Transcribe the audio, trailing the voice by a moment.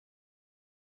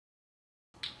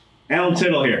Alan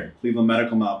Tittle here, Cleveland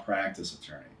medical malpractice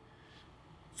attorney.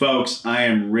 Folks, I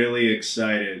am really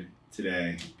excited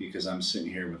today because I'm sitting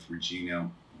here with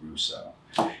Regina Russo.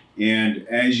 And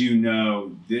as you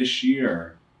know, this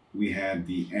year we had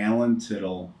the Alan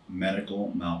Tittle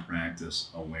Medical Malpractice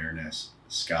Awareness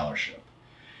Scholarship.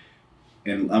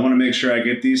 And I want to make sure I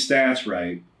get these stats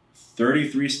right.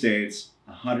 33 states,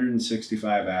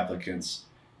 165 applicants,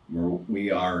 where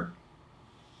we are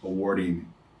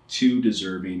awarding 2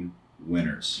 deserving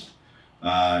winners.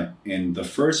 And the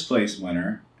first place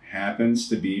winner happens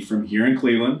to be from here in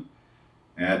Cleveland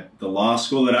at the law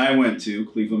school that I went to,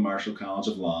 Cleveland Marshall College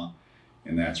of Law,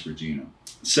 and that's Regina.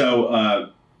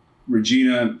 So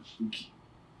Regina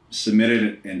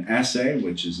submitted an essay,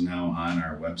 which is now on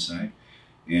our website,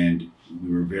 and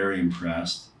we were very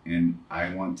impressed. And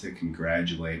I want to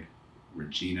congratulate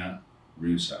Regina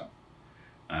Russo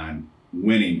on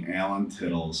winning Alan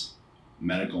Tittle's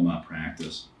Medical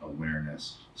Malpractice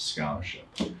Awareness Scholarship.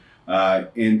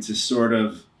 And to sort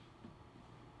of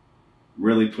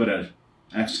really put an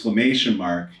exclamation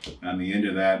mark on the end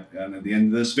of that, at the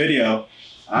end of this video,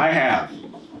 I have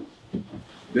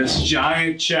this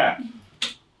giant check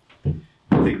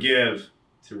to give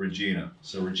to Regina.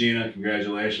 So Regina,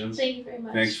 congratulations. Thank you very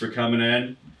much. Thanks for coming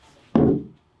in.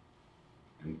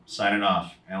 And signing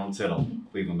off, Alan Tittle,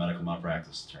 Cleveland Medical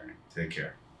Malpractice Attorney. Take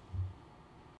care.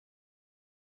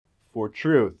 For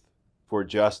truth, for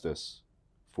justice,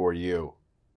 for you.